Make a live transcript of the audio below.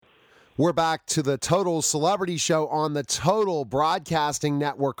We're back to the Total Celebrity Show on the Total Broadcasting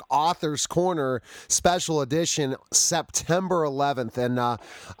Network Authors Corner Special Edition, September 11th. And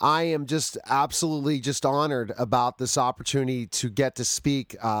I am just absolutely just honored about this opportunity to get to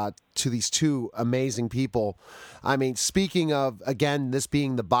speak to these two amazing people. I mean, speaking of, again, this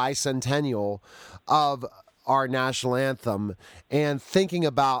being the bicentennial of our national anthem, and thinking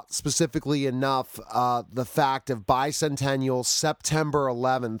about specifically enough the fact of bicentennial September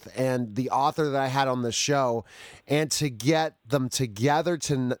 11th and the author that I had on the show, and to get them together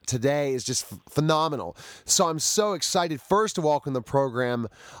today is just phenomenal. So I'm so excited first to welcome the program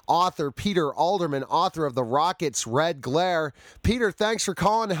author Peter Alderman, author of The Rockets' Red Glare. Peter, thanks for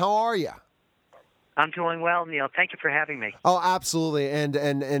calling. How are you? I'm doing well, Neil. Thank you for having me. Oh, absolutely.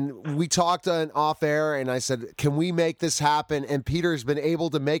 And we talked off air, and I said, can we make this happen? And Peter's been able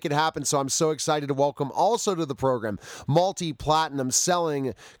to make it happen, so I'm so excited to welcome also to the program multi-platinum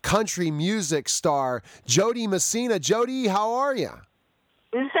selling country music star Jody Messina. Jody, how are you?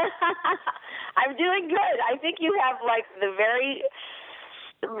 I'm doing good. I think you have like the very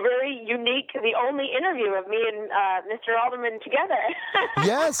unique, the only interview of me and Mr. Alderman together.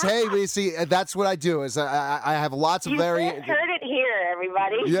 Yes, hey, we see, that's what I do, is I have lots of you just heard it here,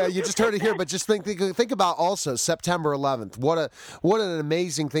 everybody. Yeah, you just heard it here, but just think about also September 11th. What an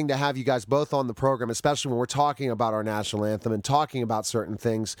amazing thing to have you guys both on the program, especially when we're talking about our national anthem and talking about certain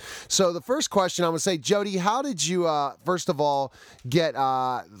things. So the first question I would say, Jody, how did you, first of all, get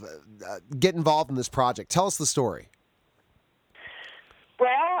involved in this project? Tell us the story. Well,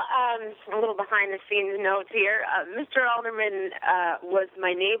 a little behind-the-scenes notes here. Mr. Alderman was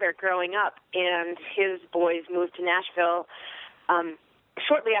my neighbor growing up, and his boys moved to Nashville.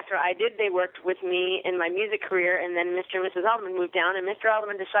 Shortly after I did, they worked with me in my music career, and then Mr. and Mrs. Alderman moved down, and Mr.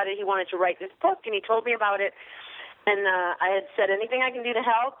 Alderman decided he wanted to write this book, and he told me about it. And I had said, anything I can do to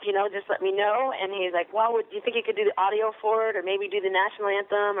help, just let me know. And he's like, well, do you think you could do the audio for it, or maybe do the national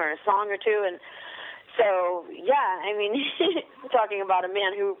anthem or a song or two? And so, yeah, I mean, talking about a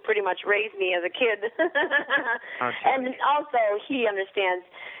man who pretty much raised me as a kid. And also, he understands,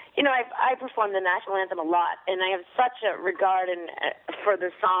 I perform the national anthem a lot, and I have such a regard for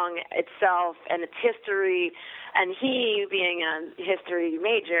the song itself and its history, and he, being a history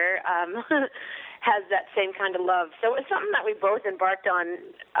major, has that same kind of love. So it's something that we both embarked on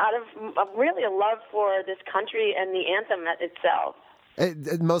out of really a love for this country and the anthem itself.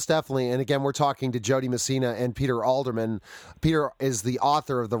 Most definitely. And again, we're talking to Jody Messina and Peter Alderman. Peter is the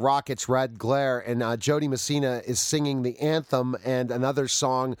author of The Rockets' Red Glare, and Jody Messina is singing the anthem and another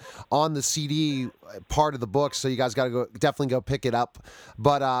song on the CD part of the book, so you guys got to definitely go pick it up.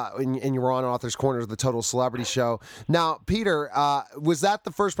 But and you were on Author's Corner of the Total Celebrity Show. Now, Peter, was that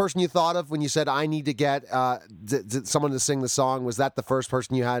the first person you thought of when you said, I need to get someone to sing the song? Was that the first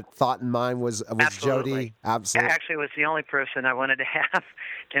person you had thought in mind was Absolutely. Jody? Absolutely. Actually, it was the only person I wanted to have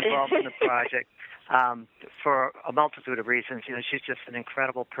involved in the project for a multitude of reasons. She's just an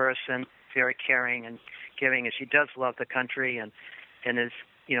incredible person, very caring and giving, and she does love the country and is,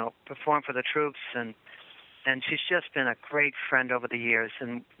 performed for the troops, and she's just been a great friend over the years.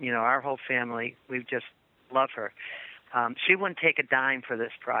 And, our whole family, we just love her. She wouldn't take a dime for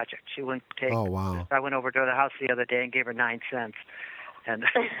this project. She wouldn't take. Oh, wow. I went over to the house the other day and gave her 9 cents. And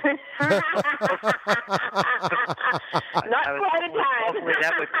not quite a time. Hopefully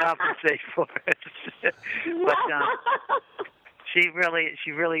that would compensate for it. But she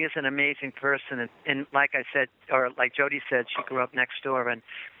really is an amazing person, and like I said, or like Jody said, she grew up next door, and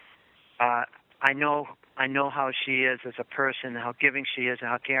I know how she is as a person, how giving she is, and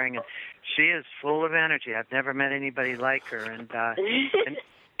how caring, and she is full of energy. I've never met anybody like her, and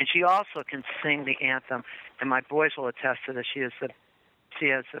she also can sing the anthem, and my boys will attest to this. She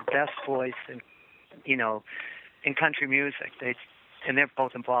has the best voice in country music. They're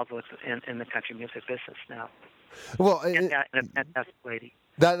both involved in the country music business now. Well, and a fantastic lady.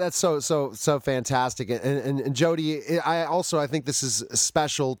 That's so fantastic, and Jody, I think this is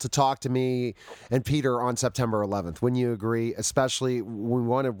special to talk to me and Peter on September 11th. When you agree, especially we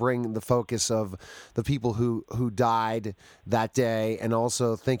want to bring the focus of the people who died that day, and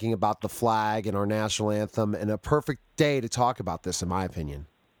also thinking about the flag and our national anthem, and a perfect day to talk about this, in my opinion.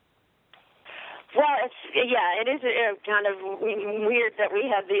 Well, it is kind of weird that we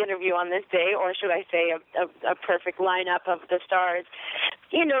had the interview on this day, or should I say a perfect lineup of the stars.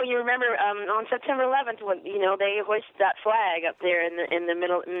 You remember on September 11th when they hoisted that flag up there in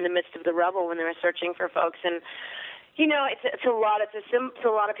the midst of the rubble when they were searching for folks, and it's a lot. To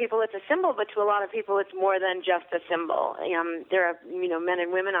a lot of people, it's a symbol, but to a lot of people, it's more than just a symbol. There are men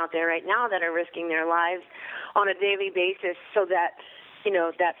and women out there right now that are risking their lives on a daily basis so that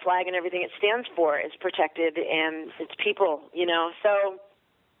that flag and everything it stands for is protected, and its people, So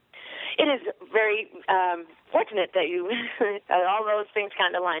it is very fortunate that you all those things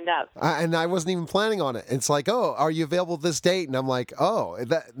kind of lined up. And I wasn't even planning on it. It's like, oh, are you available this date? And I'm like, oh,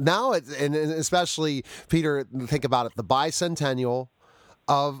 now it's, and especially, Peter, think about it, the bicentennial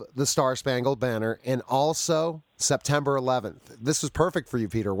of the Star-Spangled Banner, and also September 11th. This was perfect for you,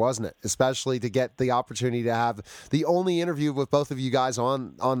 Peter, wasn't it? Especially to get the opportunity to have the only interview with both of you guys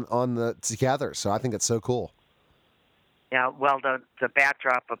on the together. So I think it's so cool. Yeah, well, the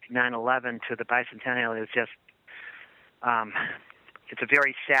backdrop of 9/11 to the bicentennial is just, it's a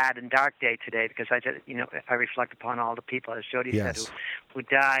very sad and dark day today, because I reflect upon all the people, as Jody said, who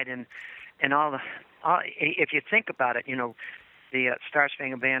died, and all if you think about it, the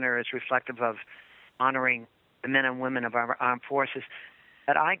Star-Spangled Banner is reflective of honoring the men and women of our armed forces.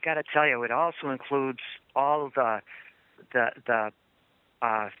 But I got to tell you, it also includes all of the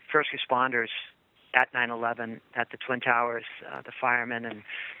first responders at 9/11, at the Twin Towers, the firemen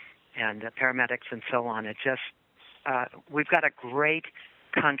and the paramedics and so on. It just, we've got a great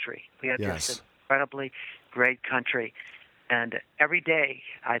country. We have just an incredibly great country. And every day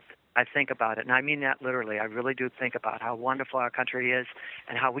I think about it, and I mean that literally. I really do think about how wonderful our country is,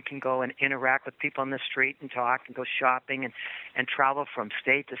 and how we can go and interact with people on the street and talk and go shopping and travel from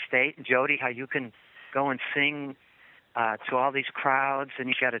state to state. And Jody, how you can go and sing to all these crowds, and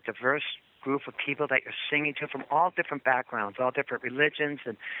you've got a diverse group of people that you're singing to from all different backgrounds, all different religions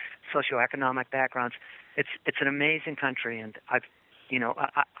and socioeconomic backgrounds. It's an amazing country, and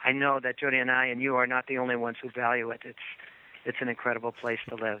I know that Jody and I and you are not the only ones who value it. It's an incredible place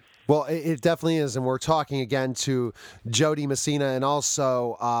to live. Well, it definitely is, and we're talking again to Jody Messina and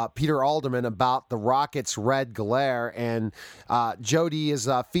also Peter Alderman about the Rockets' Red Glare. And Jody is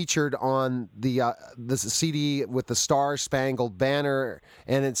featured on the CD with the Star-Spangled Banner,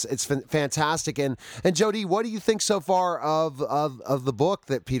 and it's fantastic. And Jody, what do you think so far of the book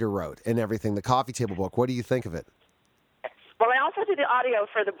that Peter wrote and everything, the coffee table book? What do you think of it? Well, I also did the audio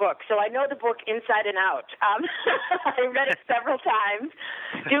for the book, so I know the book inside and out. I read it several times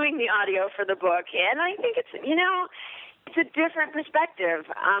doing the audio for the book, and I think it's a different perspective.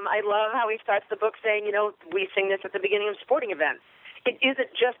 I love how he starts the book saying, we sing this at the beginning of sporting events. It isn't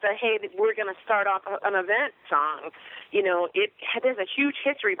just a, hey, we're going to start off an event song. There's a huge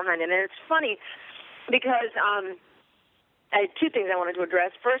history behind it, and it's funny because I had two things I wanted to address.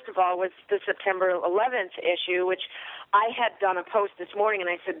 First of all was the September 11th issue, which I had done a post this morning, and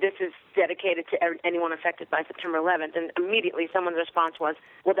I said, this is dedicated to anyone affected by September 11th. And immediately someone's response was,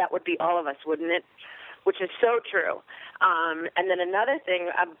 well, that would be all of us, wouldn't it? Which is so true. And then another thing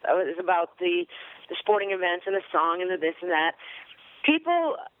is about the sporting events and the song and the this and that.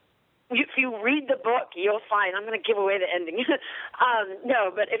 People, if you read the book, you'll find, I'm going to give away the ending.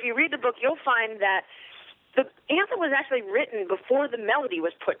 No, but if you read the book, you'll find that the anthem was actually written before the melody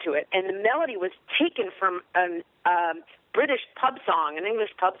was put to it, and the melody was taken from a British pub song, an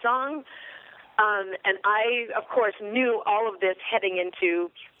English pub song. And I, of course, knew all of this heading into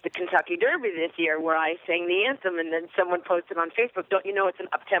the Kentucky Derby this year, where I sang the anthem, and then someone posted on Facebook, don't you know it's an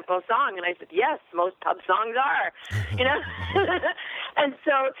up-tempo song? And I said, yes, most pub songs are, And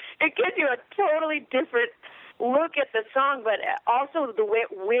so it gives you a totally different look at the song, but also the way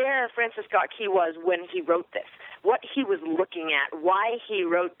where Francis Scott Key was when he wrote this, what he was looking at, why he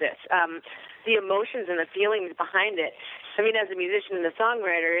wrote this, the emotions and the feelings behind it. I mean, as a musician and a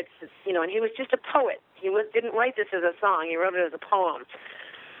songwriter, it's and he was just a poet. He didn't write this as a song; he wrote it as a poem.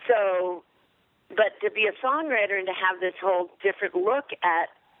 So, but to be a songwriter and to have this whole different look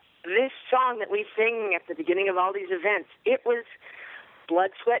at this song that we sing at the beginning of all these events, it was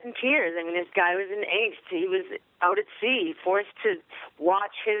blood, sweat, and tears. I mean, this guy was in angst. He was out at sea, forced to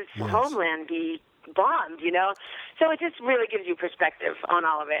watch his homeland be bombed, So it just really gives you perspective on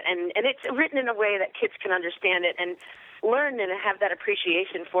all of it. And it's written in a way that kids can understand it and learn and have that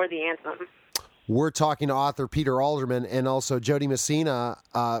appreciation for the anthem. We're talking to author Peter Alderman and also Jody Messina,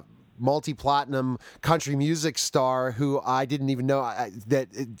 multi-platinum country music star who I didn't even know that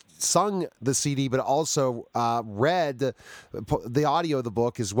sung the CD, but also read the audio of the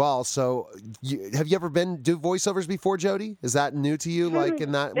book as well. So have you ever do voiceovers before, Jody? Is that new to you, like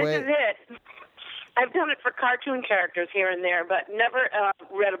in that way? This is it. I've done it for cartoon characters here and there, but never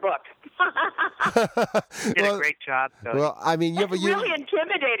read a book. You did a great job, Jody. Well, I mean, it's really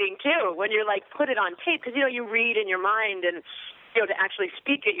intimidating, too, when you're, put it on tape, because, you read in your mind, and to actually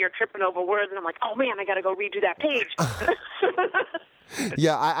speak it, you're tripping over words, and I'm like, oh man, I got to go redo that page.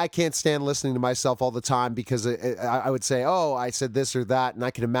 Yeah, I can't stand listening to myself all the time because I would say, oh, I said this or that, and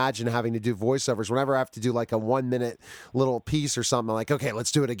I can imagine having to do voiceovers. Whenever I have to do like a 1 minute little piece or something, I'm like, okay,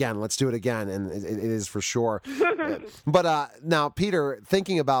 let's do it again, and it is for sure. But now, Peter,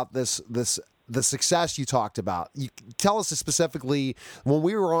 thinking about the success you talked about, you tell us specifically, when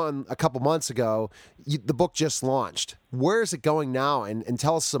we were on a couple months ago, the book just launched. Where is it going now? And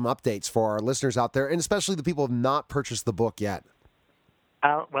tell us some updates for our listeners out there, and especially the people who have not purchased the book yet.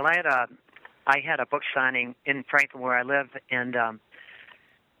 Well, I had a book signing in Franklin where I live, and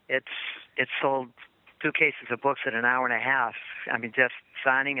it sold 2 cases of books in an hour and a half. I mean, just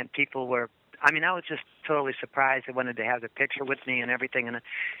signing, and people were. I mean, I was just totally surprised. They wanted to have the picture with me and everything,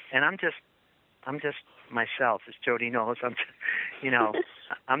 and I'm just myself, as Jody knows.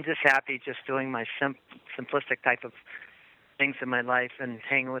 I'm just happy just doing my simplistic type of things in my life and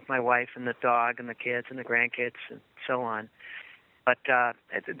hanging with my wife and the dog and the kids and the grandkids and so on. But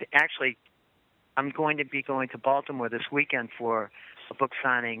actually, I'm going to be going to Baltimore this weekend for a book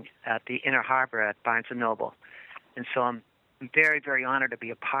signing at the Inner Harbor at Barnes & Noble. And so I'm very, very honored to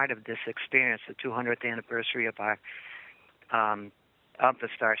be a part of this experience, the 200th anniversary of our of the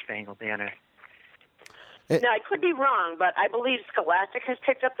Star-Spangled Banner. Now, I could be wrong, but I believe Scholastic has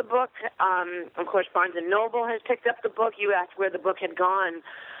picked up the book. Of course, Barnes & Noble has picked up the book. You asked where the book had gone.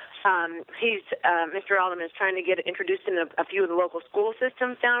 Mr. Alderman is trying to get it introduced in a few of the local school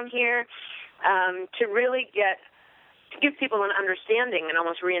systems down here to really give people an understanding and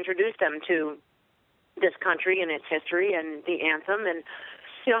almost reintroduce them to this country and its history and the anthem and,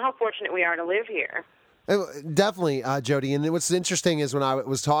 how fortunate we are to live here. Definitely, Jody. And what's interesting is when I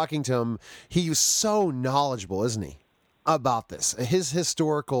was talking to him, he was so knowledgeable, isn't he, about this, his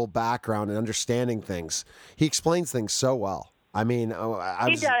historical background and understanding things. He explains things so well. I mean, he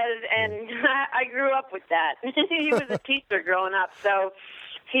does, and I grew up with that. He was a teacher growing up, so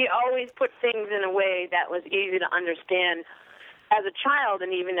he always put things in a way that was easy to understand as a child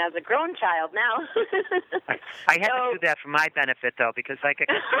and even as a grown child now. I had to do that for my benefit, though, because I get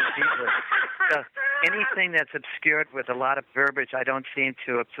confused easily. So anything that's obscured with a lot of verbiage, I don't seem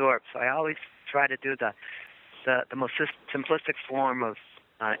to absorb. So I always try to do the most simplistic form of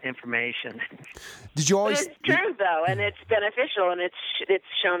information. Did you always? It's true though, and it's beneficial, and it's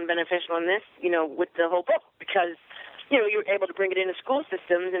shown beneficial in this, with the whole book because you're able to bring it into school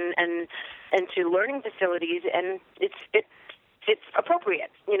systems and to learning facilities, and it's appropriate.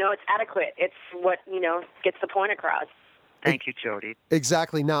 It's adequate. It's what gets the point across. Thank you, Jody.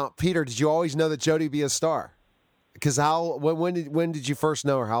 Exactly. Now, Peter, did you always know that Jody would be a star? Because when did you first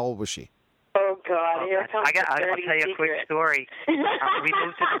know her? How old was she? Oh God! Here comes I'll tell you a quick story.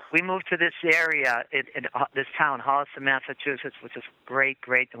 We moved to this area in this town, Holliston, Massachusetts, which is a great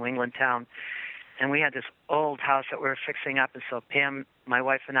New England town, and we had this old house that we were fixing up. And so Pam, my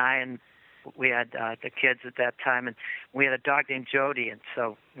wife, and I, and we had the kids at that time, and we had a dog named Jody, and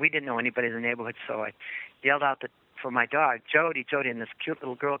so we didn't know anybody in the neighborhood. So I yelled out for my dog, Jody, and this cute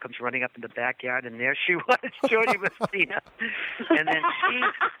little girl comes running up in the backyard, and there she was, Jody Messina, and then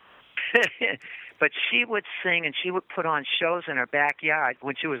but she would sing and she would put on shows in her backyard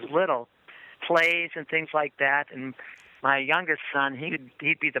when she was little, plays and things like that. And my youngest son,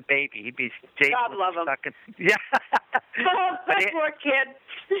 he'd be the baby. He'd be Jason. God love him. Yeah. Poor kid.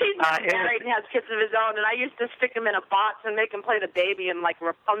 He's married and has kids of his own, and I used to stick him in a box and make him play the baby in like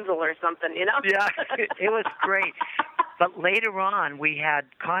Rapunzel or something, Yeah, it was great. But later on, we had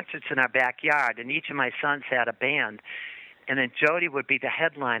concerts in our backyard, and each of my sons had a band. And then Jody would be the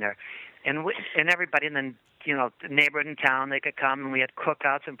headliner, and everybody, and then the neighborhood in town, they could come, and we had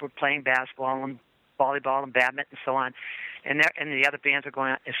cookouts, and we're playing basketball and volleyball and badminton and so on, and the other bands were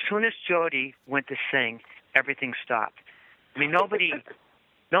going on. As soon as Jody went to sing, everything stopped. I mean, nobody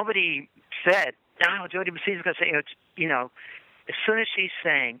said, "No, Jody Messina's going to sing." As soon as she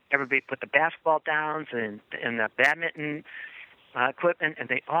sang, everybody put the basketball downs and the badminton equipment, and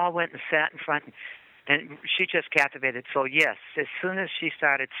they all went and sat in front. And she just captivated. So yes, as soon as she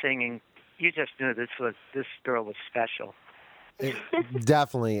started singing, you just knew this girl was special.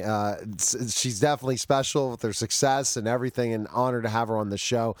 Definitely, she's definitely special with her success and everything. And honored to have her on the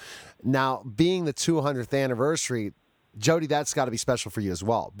show. Now, being the 200th anniversary, Jody, that's got to be special for you as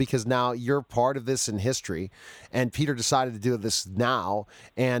well, because now you're part of this in history, and Peter decided to do this now,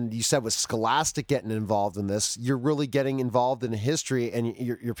 and you said with Scholastic getting involved in this, you're really getting involved in history, and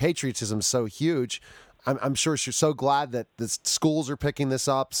your patriotism is so huge. I'm sure she's so glad that the schools are picking this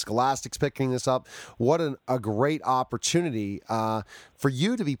up, Scholastic's picking this up. What a great opportunity for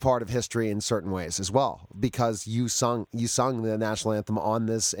you to be part of history in certain ways as well, because you sung the national anthem on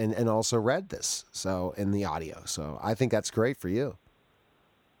this and also read this in the audio. So I think that's great for you.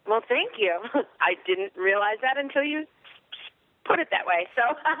 Well, thank you. I didn't realize that until you put it that way. So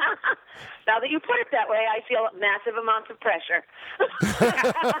now that you put it that way, I feel massive amounts of pressure.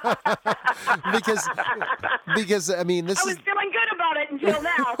 because I mean, I was feeling good about it until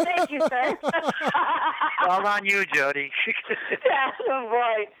now. Thank you, sir. All on you, Jody. Yeah,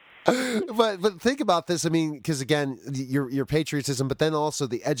 oh boy. But think about this. I mean, because again, your patriotism, but then also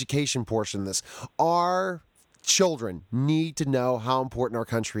the education portion of this. Our children need to know how important our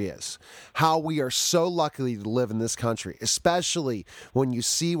country is, how we are so lucky to live in this country, especially when you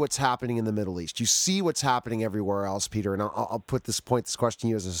see what's happening in the Middle East. You see what's happening everywhere else, Peter, and I'll put this question to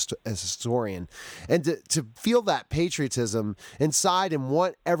you as a historian. And to feel that patriotism inside and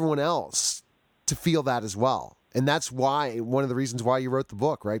want everyone else to feel that as well. And that's one of the reasons why you wrote the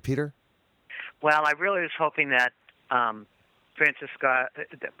book, right, Peter? Well, I really was hoping that Francis Scott,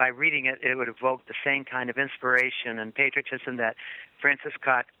 by reading it, it would evoke the same kind of inspiration and patriotism that Francis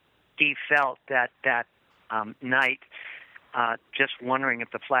Scott Key felt that night, just wondering if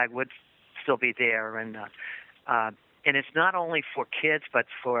the flag would still be there. And it's not only for kids, but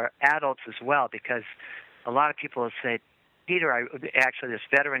for adults as well, because a lot of people have said, Peter, actually this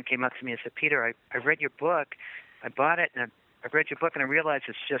veteran came up to me and said, Peter, I read your book, I bought it, and I read your book, and I realized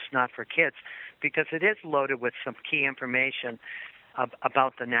it's just not for kids, because it is loaded with some key information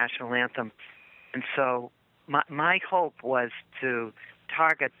about the national anthem. And so my hope was to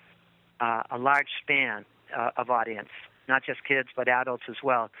target a large span of audience, not just kids, but adults as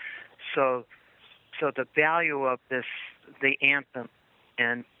well. So the value of the anthem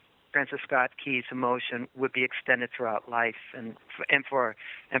and Francis Scott Key's emotion would be extended throughout life and for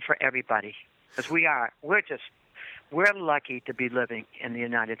everybody, because we're lucky to be living in the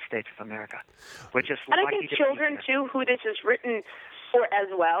United States of America. We're just lucky. And I think children too, who this is written for as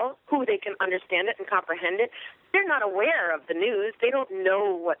well, who they can understand it and comprehend it, they're not aware of the news. They don't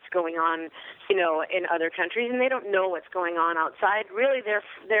know what's going on, in other countries, and they don't know what's going on outside. Really, they're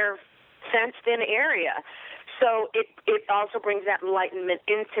fenced-in area. So it also brings that enlightenment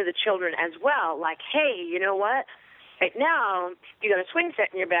into the children as well. Like, hey, you know what? Right now, you got a swing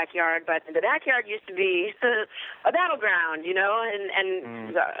set in your backyard, but the backyard used to be a battleground, it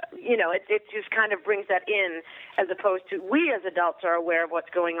just kind of brings that in, as opposed to we as adults are aware of what's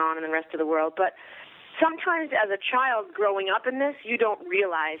going on in the rest of the world. But sometimes as a child growing up in this, you don't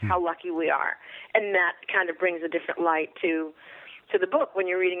realize how lucky we are. And that kind of brings a different light to the book when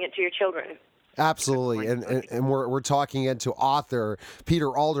you're reading it to your children. Absolutely, and we're talking into author Peter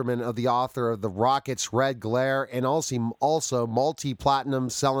Alderman, of the author of The Rockets' Red Glare, and also multi-platinum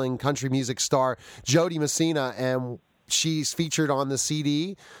selling country music star Jody Messina, and she's featured on the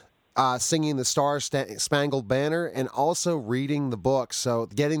CD singing the Star-Spangled Banner and also reading the book. So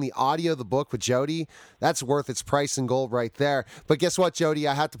getting the audio of the book with Jody, that's worth its price in gold right there. But guess what, Jody?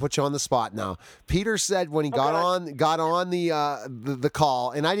 I have to put you on the spot now. Peter said when he got on the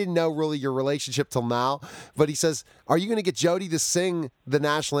call, and I didn't know really your relationship till now, but he says, "Are you going to get Jody to sing the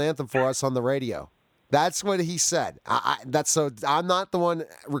national anthem for us on the radio?" That's what he said. I'm not the one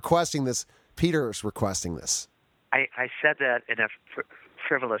requesting this. Peter's requesting this. I said that in a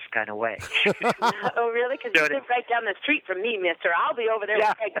frivolous kind of way. Oh, really? Because you live right down the street from me, mister. I'll be over there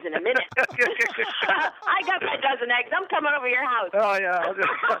with eggs in a minute. I got my dozen eggs. I'm coming over your house. Oh, yeah.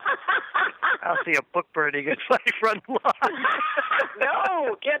 I'll see a book burning in my front lawn.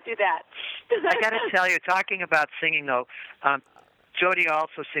 No, can't do that. I got to tell you, talking about singing, though, Jody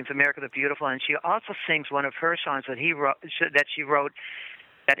also sings America the Beautiful, and she also sings one of her songs that she wrote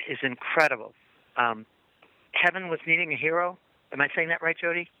that is incredible. Heaven Was Needing a Hero. Am I saying that right,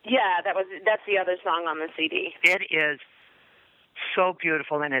 Jody? Yeah, that's the other song on the CD. It is so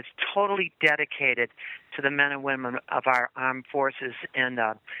beautiful, and it's totally dedicated to the men and women of our armed forces. And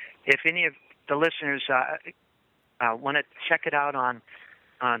if any of the listeners want to check it out on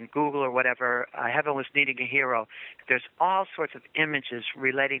Google or whatever, Heaven Was Needing a Hero, there's all sorts of images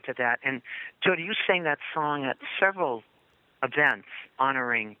relating to that. And Jody, you sang that song at several events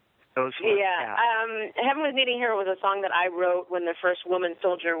honoring those ones. Yeah. Heaven Was Needing a Hero was a song that I wrote when the first woman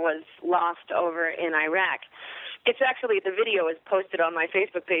soldier was lost over in Iraq. It's actually, the video is posted on my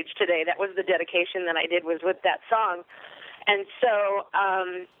Facebook page today. That was the dedication that I did, was with that song. And so,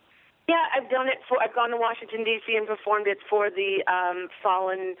 I've done it I've gone to Washington, D.C. and performed it for the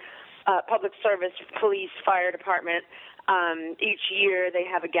fallen public service, police, fire department. Each year they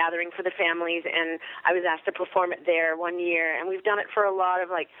have a gathering for the families, and I was asked to perform it there one year. And we've done it for a lot of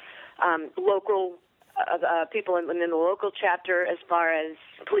local people in the local chapter, as far as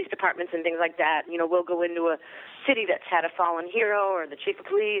police departments and things like that. We'll go into a city that's had a fallen hero or the chief of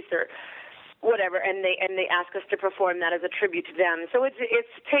police or whatever, and they ask us to perform that as a tribute to them. So it's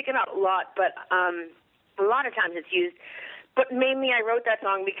taken up a lot, but a lot of times it's used. But mainly I wrote that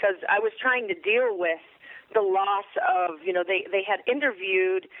song because I was trying to deal with the loss of, they had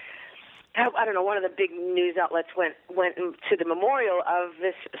interviewed, I don't know, one of the big news outlets went to the memorial of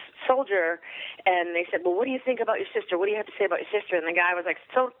this soldier, and they said, well, what do you think about your sister? What do you have to say about your sister? And the guy was like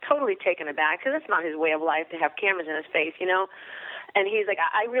totally taken aback, because that's not his way of life to have cameras in his face, And he's like,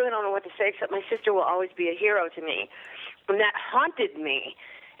 I really don't know what to say, except my sister will always be a hero to me. And that haunted me.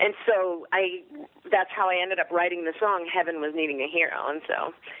 And so that's how I ended up writing the song, Heaven Was Needing a Hero. And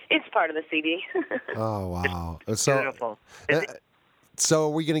so it's part of the CD. Oh, wow. It's beautiful. So are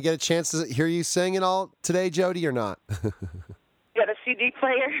we going to get a chance to hear you sing it all today, Jody, or not? You got a CD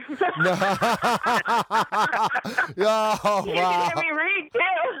player? No. Oh, You wow. can hear me read, too.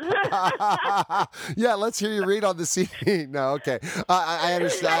 Yeah, let's hear you read on the CD. No, okay. I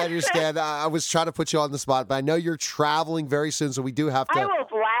understand. I was trying to put you on the spot, but I know you're traveling very soon, so we do have to. I will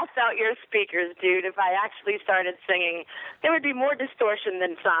blast out your speakers, dude. If I actually started singing, there would be more distortion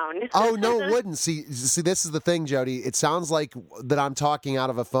than sound. Oh, no, it wouldn't. See, this is the thing, Jody. It sounds like that I'm talking out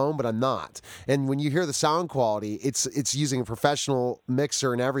of a phone, but I'm not. And when you hear the sound quality, it's using a professional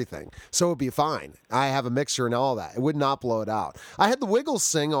mixer and everything. So it would be fine. I have a mixer and all that. It would not blow it out. I had the Wiggles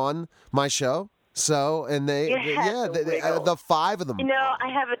sing on my show. So, and the five of them. I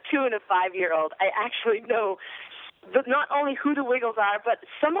have a 2 and a 5-year-old. I actually know not only who the Wiggles are, but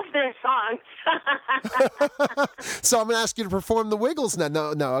some of their songs. So I'm going to ask you to perform the Wiggles now.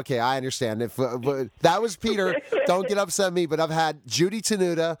 No, okay, I understand. If that was Peter, don't get upset at me, but I've had Judy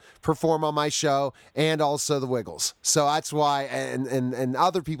Tenuta perform on my show and also the Wiggles. So that's why, and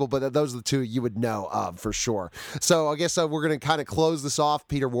other people, but those are the two you would know of for sure. So I guess we're going to kind of close this off,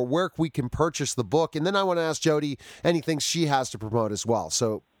 Peter, where we can purchase the book. And then I want to ask Jody anything she has to promote as well.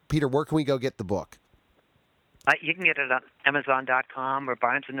 So, Peter, where can we go get the book? You can get it on Amazon.com or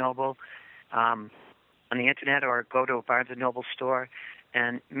Barnes & Noble on the Internet, or go to a Barnes & Noble store.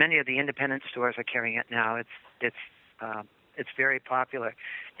 And many of the independent stores are carrying it now. It's very popular.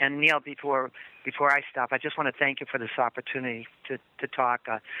 And Neil, before I stop, I just want to thank you for this opportunity to talk,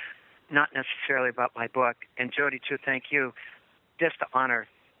 not necessarily about my book. And Jody, too, thank you, just to honor,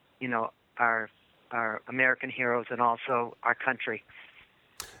 our American heroes and also our country.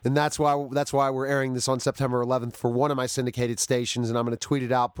 And that's why we're airing this on September 11th for one of my syndicated stations, and I'm going to tweet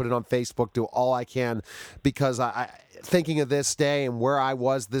it out, put it on Facebook, do all I can, because I thinking of this day and where I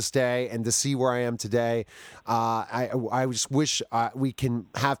was this day, and to see where I am today, I just wish we can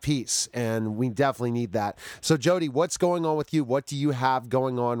have peace, and we definitely need that. So, Jody, what's going on with you? What do you have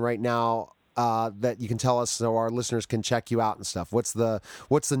going on right now that you can tell us so our listeners can check you out and stuff? What's the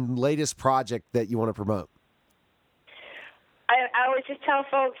latest project that you want to promote? I always just tell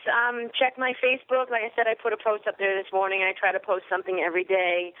folks, check my Facebook. Like I said, I put a post up there this morning. I try to post something every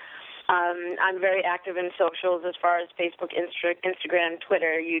day. I'm very active in socials as far as Facebook, Instagram,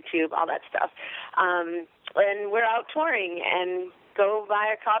 Twitter, YouTube, all that stuff. And we're out touring, and go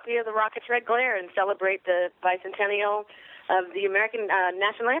buy a copy of the Rockets' Red Glare and celebrate the bicentennial of the American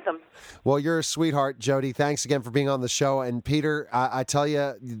national anthem. Well, you're a sweetheart, Jody. Thanks again for being on the show. And Peter, I tell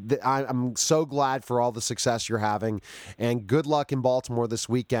you, I'm so glad for all the success you're having, and good luck in Baltimore this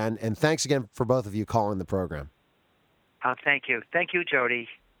weekend. And thanks again for both of you calling the program. Thank you. Thank you, Jody.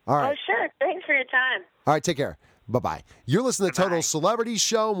 All right. Oh, sure. Thanks for your time. All right, take care. Bye-bye. You're listening to Total Celebrity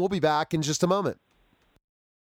Show, and we'll be back in just a moment.